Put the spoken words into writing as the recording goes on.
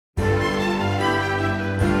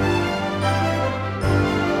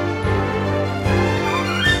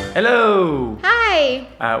Hello! Hi!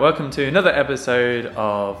 Welcome to another episode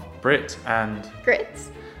of Brit and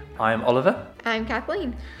Grits. I'm Oliver. I'm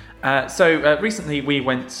Kathleen. Recently we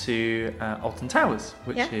went to Alton Towers,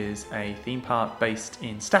 which is a theme park based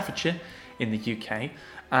in Staffordshire in the UK,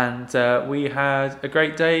 and we had a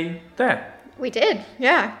great day there. We did,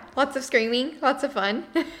 yeah. Lots of screaming, lots of fun.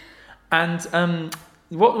 And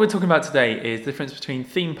what we're talking about today is the difference between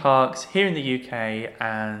theme parks here in the UK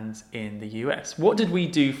and in the US. What did we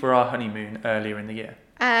do for our honeymoon earlier in the year?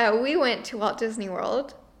 We went to Walt Disney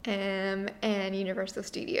World and Universal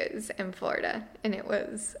Studios in Florida, and it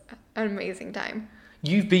was an amazing time.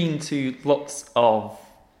 You've been to lots of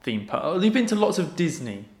theme parks. You've been to lots of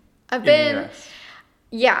Disney in the US.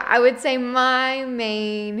 Yeah, I would say my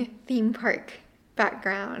main theme park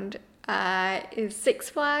background is Six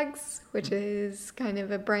Flags, which is kind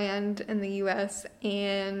of a brand in the US,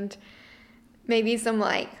 and maybe some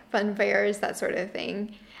like fun fairs, that sort of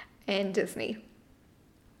thing, and Disney.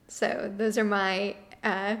 So those are my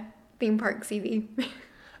theme park CV.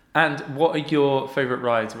 And what are your favourite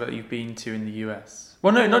rides that you've been to in the US?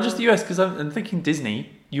 Well, no, not just the US, because I'm thinking Disney.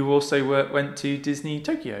 You also went to Disney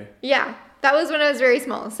Tokyo. Yeah, that was when I was very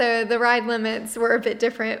small, so the ride limits were a bit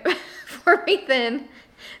different for me then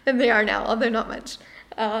than they are now, although not much.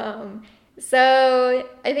 So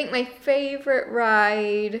I think my favorite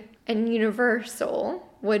ride in Universal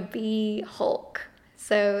would be Hulk.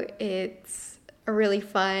 So it's a really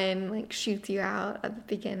fun, like shoots you out at the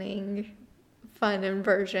beginning, fun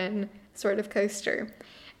inversion sort of coaster.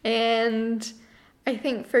 And I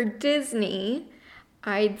think for Disney,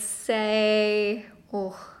 I'd say,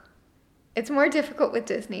 it's more difficult with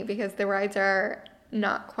Disney because the rides are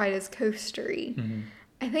not quite as coastery. Mm-hmm.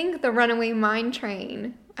 I think the Runaway Mine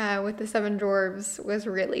Train with the Seven Dwarves was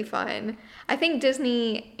really fun. I think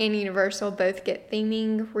Disney and Universal both get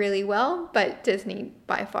theming really well, but Disney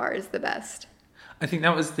by far is the best. I think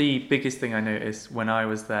that was the biggest thing I noticed when I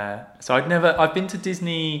was there. So I've been to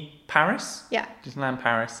Disney Paris. Yeah. Disneyland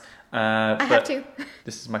Paris. I have to.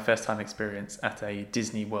 This is my first time experience at a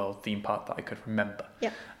Disney World theme park that I could remember.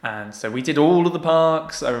 Yeah. And so we did all of the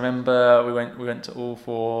parks. I remember we went to all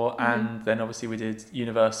four, and then obviously we did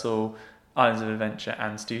Universal, Islands of Adventure,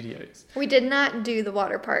 and Studios. We did not do the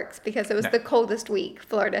water parks because it was the coldest week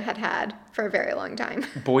Florida had for a very long time.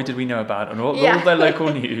 Boy, did we know about it. And all their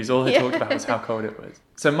local news, all they talked about was how cold it was.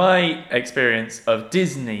 So my experience of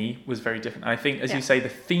Disney was very different. I think, as you say, the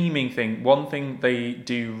theming thing, one thing they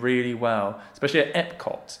do really well, especially at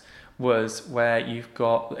Epcot, was where you've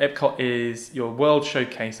got... Epcot is your world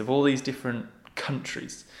showcase of all these different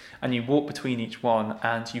countries. And you walk between each one,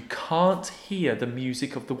 and you can't hear the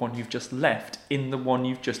music of the one you've just left in the one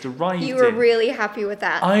you've just arrived in. You were really happy with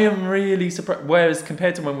that. I am really surprised. Whereas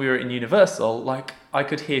compared to when we were in Universal, like I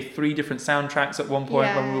could hear 3 different soundtracks at one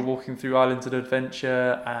point when we were walking through Islands of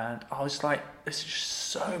Adventure, and I was like, "There's just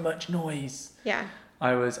so much noise." Yeah.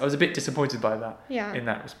 I was a bit disappointed by that. Yeah. In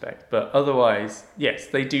that respect, but otherwise, yes,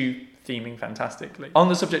 they do theming fantastically. On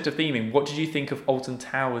the subject of theming, what did you think of Alton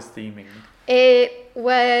Towers theming? It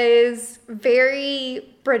was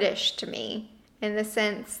very British to me in the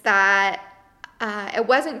sense that it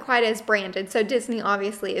wasn't quite as branded. So Disney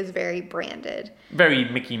obviously is very branded. Very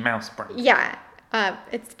Mickey Mouse branded. Yeah,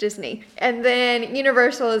 it's Disney. And then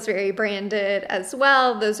Universal is very branded as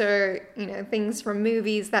well. Those are, things from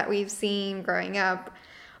movies that we've seen growing up.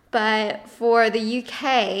 But for the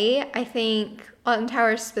UK, I think Alton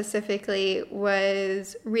Towers specifically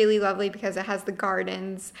was really lovely because it has the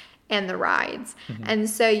gardens and the rides. Mm-hmm. And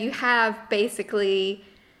so you have basically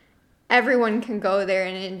everyone can go there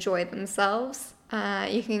and enjoy themselves.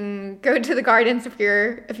 You can go to the gardens if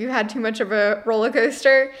you had too much of a roller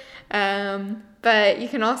coaster. But you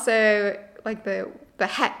can also, like the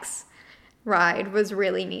Hex ride was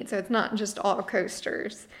really neat. So it's not just all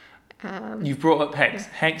coasters. You've brought up Hex. Yeah.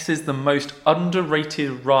 Hex is the most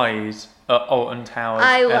underrated ride at Alton Towers.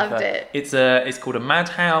 I loved it. It's called a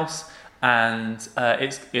madhouse. And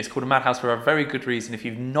it's called a madhouse for a very good reason. If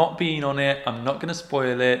you've not been on it, I'm not going to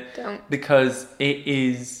spoil it. Don't. Because it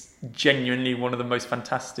is genuinely one of the most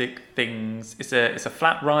fantastic things. It's a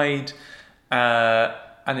flat ride,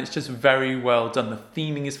 and it's just very well done. The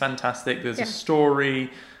theming is fantastic. There's a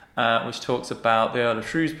story which talks about the Earl of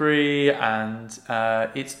Shrewsbury, and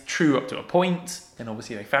it's true up to a point. And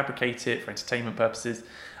obviously they fabricate it for entertainment purposes.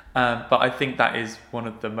 But I think that is one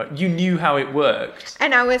of the you knew how it worked.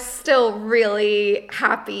 And I was still really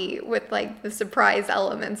happy with like the surprise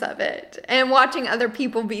elements of it. And watching other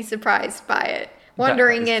people be surprised by it.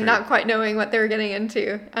 Wondering and not quite knowing what they were getting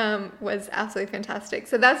into was absolutely fantastic.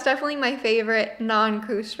 So that's definitely my favorite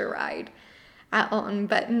non-coaster ride at Alton.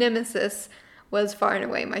 But Nemesis was far and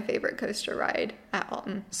away my favorite coaster ride at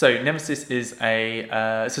Alton. So Nemesis is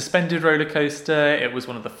a suspended roller coaster. It was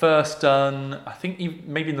one of the first done, I think,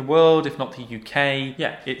 maybe in the world, if not the UK.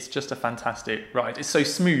 Yeah, it's just a fantastic ride. It's so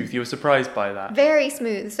smooth. You were surprised by that. Very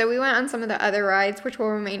smooth. So we went on some of the other rides, which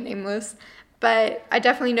will remain nameless. But I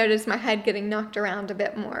definitely noticed my head getting knocked around a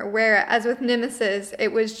bit more. Whereas with Nemesis,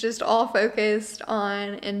 it was just all focused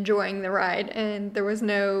on enjoying the ride. And there was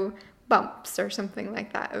no bumps or something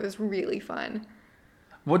like that. It was really fun.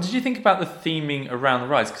 What did you think about the theming around the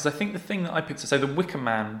rides? Because I think the thing that I picked, so the Wicker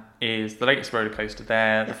Man is the latest roller coaster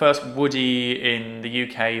there, the first Woody in the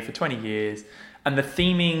UK for 20 years, and the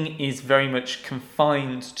theming is very much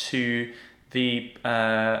confined to the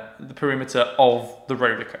perimeter of the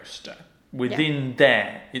roller coaster. Within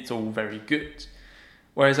there, it's all very good.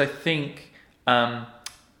 Whereas I think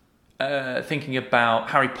thinking about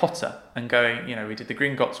Harry Potter and going, we did the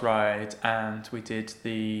Gringotts ride and we did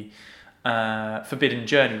the Forbidden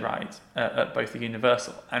Journey ride at both the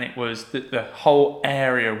Universal, and it was the whole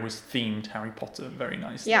area was themed Harry Potter very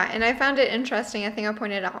nicely. Yeah, and I found it interesting. I think I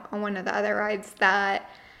pointed out on one of the other rides that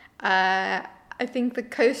I think the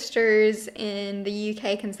coasters in the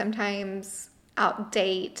UK can sometimes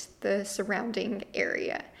outdate the surrounding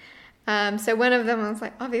area. So one of them I was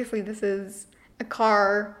like, obviously this is a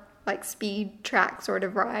car like speed track sort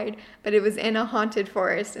of ride, but it was in a haunted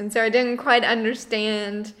forest, and so I didn't quite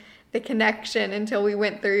understand the connection until we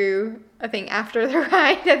went through, I think after the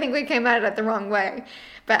ride. I think we came at it the wrong way,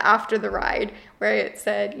 but after the ride where it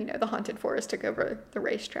said, the haunted forest took over the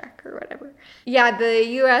racetrack or whatever. Yeah, the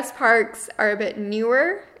US parks are a bit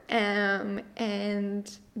newer, and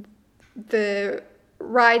the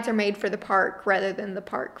rides are made for the park rather than the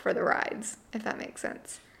park for the rides, if that makes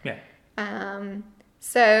sense. Yeah.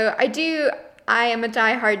 So I am a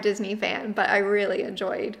diehard Disney fan, but I really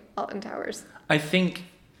enjoyed Alton Towers. I think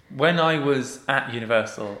when I was at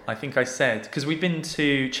Universal, I think I said, because we've been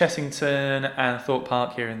to Chessington and Thorpe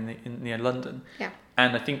Park here near London. Yeah.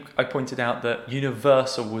 And I think I pointed out that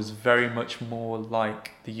Universal was very much more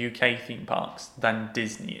like the UK theme parks than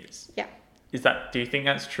Disney is. Yeah. Do you think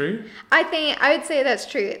that's true? I would say that's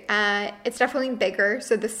true. It's definitely bigger,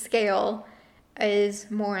 so the scale is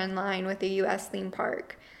more in line with the US theme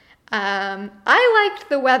park. I liked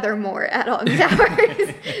the weather more at Alton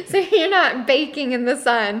Towers, so you're not baking in the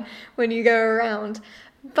sun when you go around.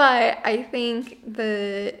 But I think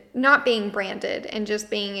the not being branded and just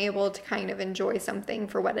being able to kind of enjoy something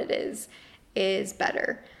for what it is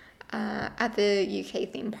better at the UK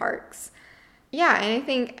theme parks. Yeah, and I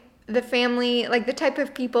think the family, like the type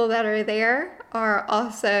of people that are there are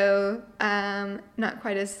also not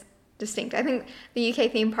quite as distinct. I think the UK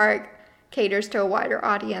theme park caters to a wider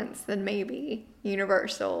audience than maybe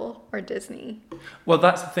Universal or Disney. Well,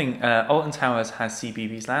 that's the thing. Alton Towers has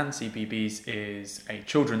CBeebies Land. CBeebies is a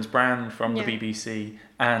children's brand from the BBC,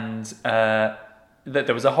 and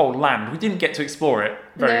there was a whole land. We didn't get to explore it.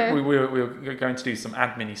 We were going to do some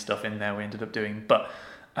admin-y stuff in there. We ended up doing, but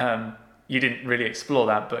you didn't really explore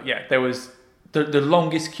that. But yeah, there was the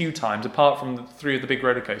longest queue times, apart from the three of the big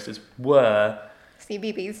roller coasters, were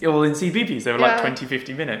CBeebies. Well, in CBeebies, they were like 20,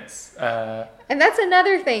 50 minutes. And that's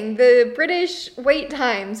another thing. The British wait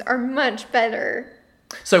times are much better.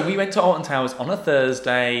 So we went to Alton Towers on a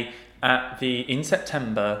Thursday in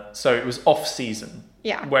September, so it was off-season.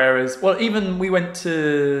 Yeah. Whereas, even we went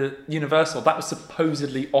to Universal, that was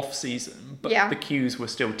supposedly off-season, but the queues were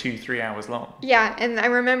still 2-3 hours long. Yeah, and I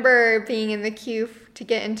remember being in the queue to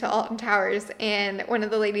get into Alton Towers, and one of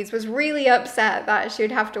the ladies was really upset that she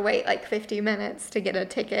would have to wait like 50 minutes to get a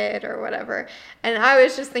ticket or whatever. And I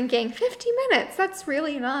was just thinking, 50 minutes? That's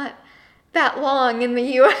really not that long in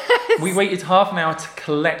the US. We waited half an hour to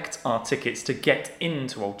collect our tickets to get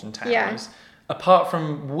into Alton Towers. Yeah. Apart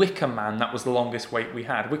from Wicker Man, that was the longest wait we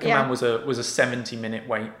had. Wicker Man was a 70-minute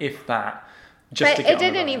wait, if that. But it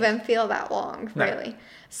didn't even feel that long, really. No.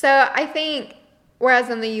 So I think, whereas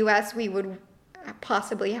in the US we would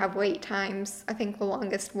possibly have wait times, I think the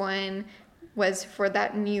longest one was for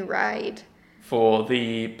that new ride. For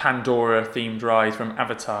the Pandora-themed ride from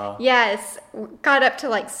Avatar. Yes, got up to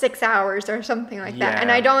like 6 hours or something like that. And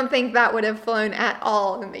I don't think that would have flown at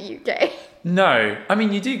all in the UK. No. I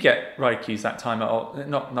mean, you do get ride queues that time, not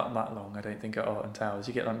that long, I don't think, at Alton Towers.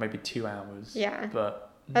 You get like maybe 2 hours. Yeah.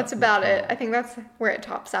 But that's about it. I think that's where it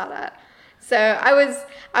tops out at. So I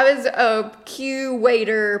was a queue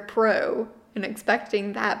waiter pro and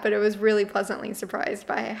expecting that, but I was really pleasantly surprised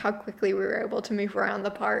by how quickly we were able to move around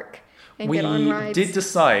the park. We did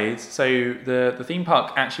decide, so the theme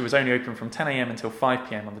park actually was only open from 10 a.m. until 5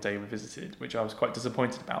 p.m. on the day we visited, which I was quite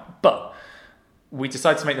disappointed about. But we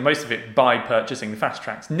decided to make the most of it by purchasing the fast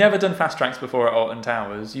tracks. Never done fast tracks before at Alton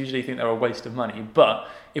Towers. Usually think they're a waste of money. But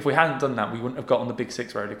if we hadn't done that, we wouldn't have got on the Big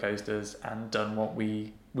Six roller coasters and done what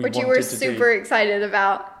we wanted to do. Which you were super excited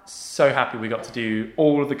about. So happy we got to do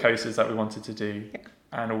all of the coasters that we wanted to do. Yeah.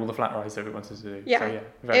 And all the flat rides that we wanted to do. Yeah,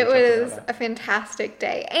 so, it was a fantastic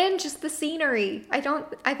day. And just the scenery. I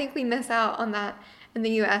think we miss out on that in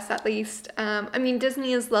the US at least. I mean,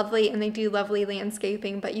 Disney is lovely and they do lovely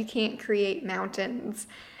landscaping, but you can't create mountains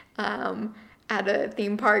at a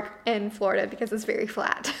theme park in Florida because it's very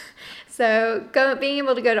flat. So being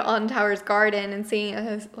able to go to Alton Towers Garden and seeing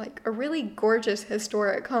a really gorgeous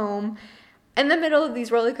historic home in the middle of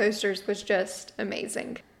these roller coasters was just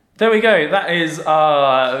amazing. There we go. That is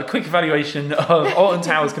a quick evaluation of Alton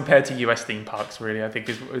Towers compared to US theme parks, really, I think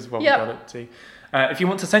is what we got up to. If you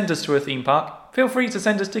want to send us to a theme park, feel free to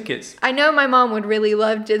send us tickets. I know my mom would really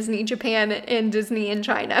love Disney Japan and Disney in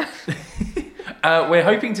China. We're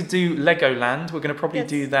hoping to do Legoland. We're going to probably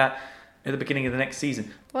do that at the beginning of the next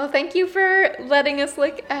season. Well, thank you for letting us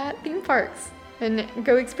look at theme parks and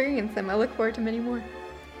go experience them. I look forward to many more.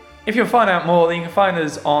 If you want to find out more, then you can find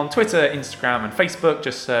us on Twitter, Instagram and Facebook.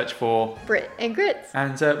 Just search for Brit and Grits.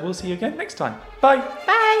 And we'll see you again next time. Bye.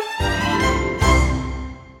 Bye.